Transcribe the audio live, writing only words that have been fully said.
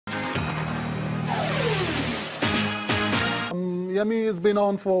Yemi, it's been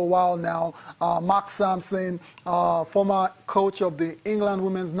on for a while now. Mark Sampson, former coach of the England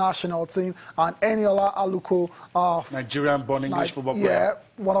women's national team, and Eniola Aluko, Nigerian-born English football player.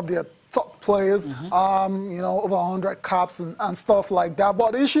 Yeah, one of their top players, you know, over 100 caps and stuff like that.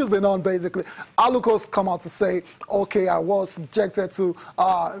 But the issue's been on, basically. Aluko's come out to say, okay, I was subjected to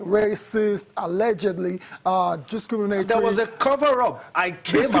racist, allegedly discriminatory. There was a cover-up. I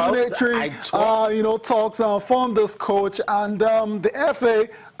came out, I talked. You know, talks from this coach, and the FA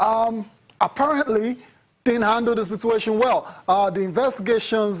apparently didn't handle the situation well. The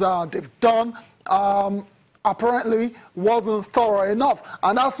investigations they've done apparently wasn't thorough enough,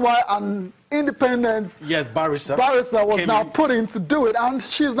 and that's why an independent barrister was now put in to do it, and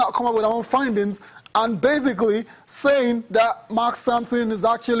she's now come up with her own findings and basically saying that Mark Sampson is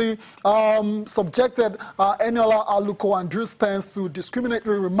actually subjected Eniola Aluko and Drew Spence to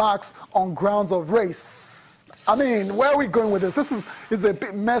discriminatory remarks on grounds of race. I mean, where are we going with this? This is a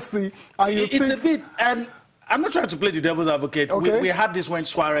bit messy. It's a bit, and I'm not trying to play the devil's advocate. Okay. We had this when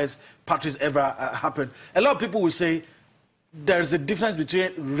Suarez, Patrice ever happened. A lot of people will say there's a difference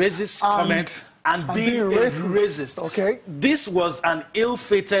between racist comment and being racist. Okay. This was an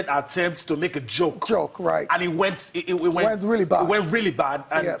ill-fated attempt to make a joke. Right. And it went really bad. It went really bad,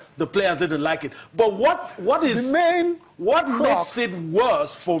 and the players didn't like it. But what makes it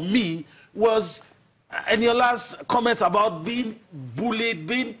worse for me was Eniola's comments about being bullied,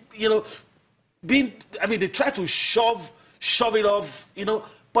 I mean, they tried to shove it off, you know.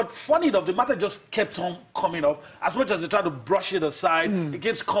 But funny enough, the matter just kept on coming up. As much as they tried to brush it aside, it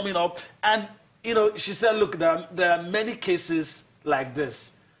keeps coming up. And, you know, she said, look, there are many cases like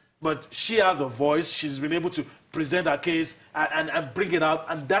this. But she has a voice. She's been able to present her case and bring it out.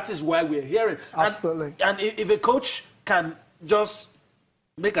 And that is why we're hearing. Absolutely. And if a coach can just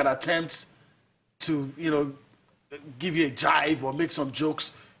make an attempt to, you know, give you a jibe or make some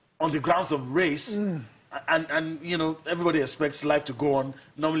jokes on the grounds of race, and you know, everybody expects life to go on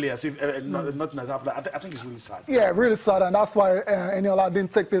normally as if nothing has happened. I think it's really sad. Yeah, really sad, and that's why Eniola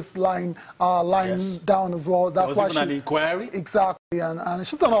didn't take this line down as well. That's there was even an inquiry. Exactly, and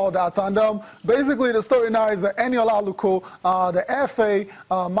she's done all that. And basically, the story now is that Eniola Aluko, the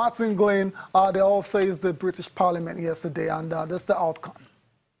FA, Martin Glynn, they all faced the British Parliament yesterday, and that's the outcome.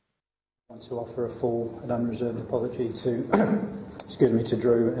 I want to offer a full and unreserved apology to, excuse me, to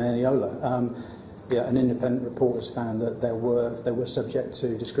Drew and Eniola. An independent report has found that they were subject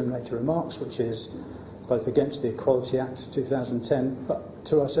to discriminatory remarks, which is both against the Equality Act 2010, but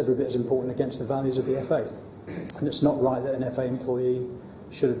to us every bit as important, against the values of the FA. And it's not right that an FA employee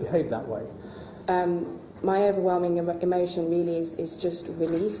should have behaved that way. My overwhelming emotion really is just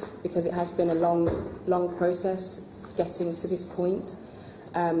relief, because it has been a long process getting to this point.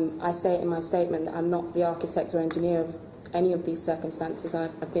 I say it in my statement that I'm not the architect or engineer of any of these circumstances.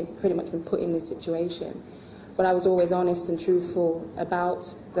 I've pretty much been put in this situation. But I was always honest and truthful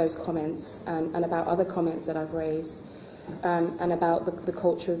about those comments and about other comments that I've raised, and about the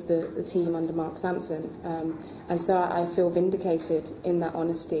culture of the team under Mark Sampson. And so I feel vindicated in that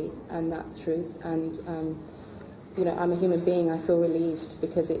honesty and that truth. And, you know, I'm a human being. I feel relieved,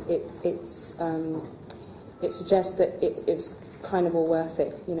 because it suggests that it was kind of all worth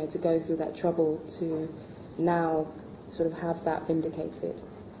it, you know, to go through that trouble to now sort of have that vindicated.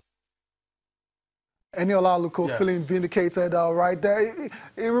 Eniola Aluko feeling vindicated right there.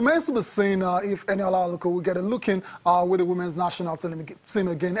 It remains to be seen if Eniola Aluko will get a look in with the women's national team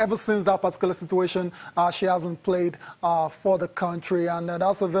again. Ever since that particular situation, she hasn't played for the country, and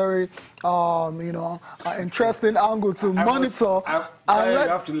that's a very, you know, interesting angle to monitor. You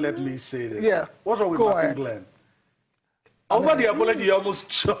have to let me say this. Yeah. What's wrong with Martin Glenn? Over the apology, you almost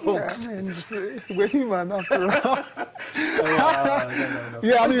choked. Yeah, I mean, we're human after all. No.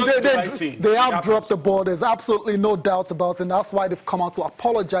 Yeah, I mean, they have dropped the ball. There's absolutely no doubt about it, and that's why they've come out to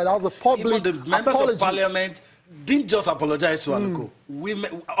apologize. That was a public Even the members of parliament didn't just apologize to Aluko.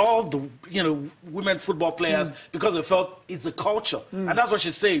 Women, all the women football players, because they felt it's a culture, and that's what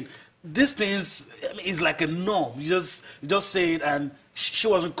she's saying. These things, I mean, is like a norm. You just say it, and she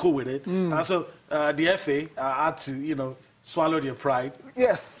wasn't cool with it, and so the FA had to, swallow their pride.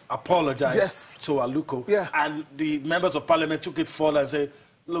 Yes. Apologize to Aluko. Yeah. And the members of parliament took it forward and said,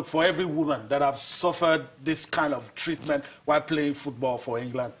 look, for every woman that have suffered this kind of treatment while playing football for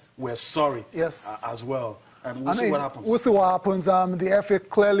England, we're sorry as well. And we'll see what happens. We'll see what happens. The FA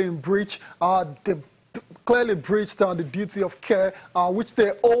clearly in breach. They clearly breached the duty of care, which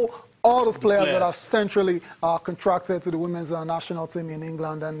they owe all those players that are centrally contracted to the women's national team in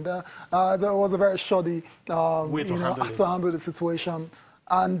England. And it was a very shoddy way to handle the situation.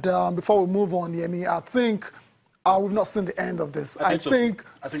 And before we move on, Yemi, I think we've not seen the end of this. I think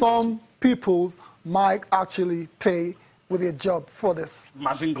some peoples might actually pay with their job for this.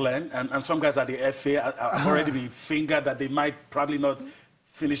 Martin Glenn and some guys at the FA have already been fingered that they might probably not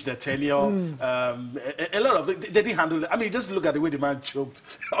finish their tenure. A lot of it, they didn't handle it. I mean, just look at the way the man choked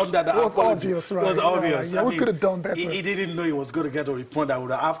under the apology. It was obvious, right? It was obvious. Yeah, we could have done better. He didn't know he was going to get a report that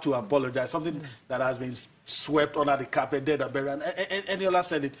would have to apologize. Something that has been swept under the carpet, dead and buried. And Eniola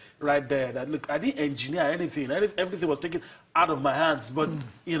said it right there. That look, I didn't engineer anything. Everything was taken out of my hands. But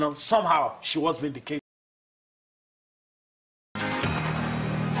you know, somehow she was vindicated.